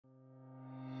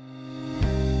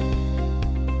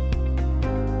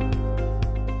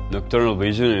Nocturnal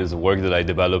Vision is a work that I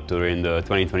developed during the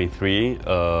 2023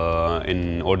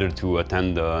 in order to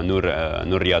attend the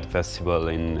RiyadhArt festival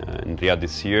in Riyadh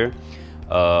this year.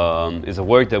 It's a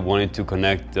work that wanted to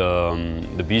connect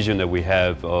the vision that we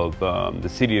have of the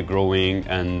city growing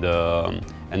and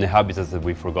the habitats that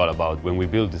we forgot about when we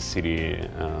build the city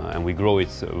and we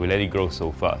let it grow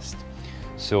so fast.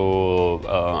 So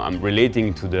I'm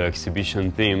relating to the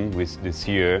exhibition theme with this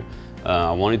year.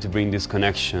 I wanted to bring this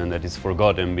connection that is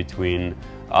forgotten between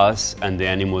us and the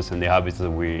animals and the habitats that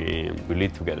we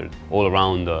live together all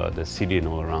around the city and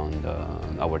all around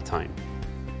our time.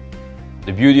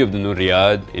 The beauty of the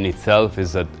Riyadh in itself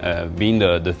is that being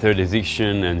the third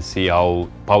edition and see how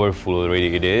powerful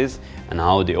already it is and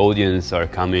how the audience are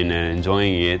coming and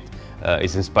enjoying it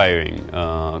is inspiring.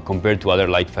 Compared to other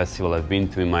light festivals I've been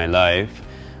to in my life,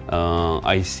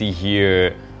 I see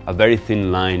here a very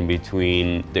thin line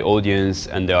between the audience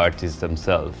and the artists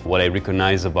themselves. What I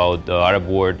recognize about the Arab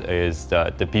world is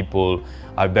that the people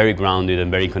are very grounded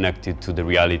and very connected to the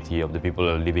reality of the people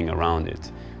that are living around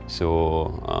it.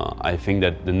 So I think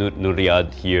that the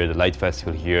Riyadh here, the Light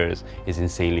Festival here is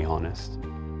insanely honest.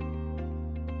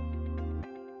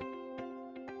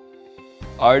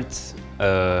 Art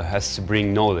has to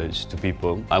bring knowledge to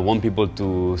people. I want people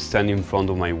to stand in front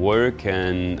of my work,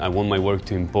 and I want my work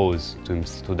to impose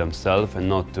to themselves and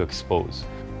not to expose.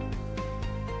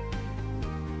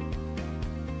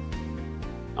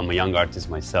 I'm a young artist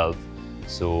myself,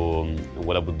 so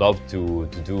what I would love to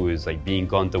do is like be in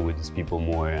contact with these people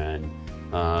more and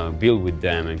build with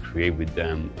them and create with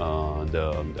them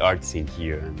the art scene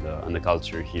here and the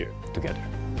culture here together.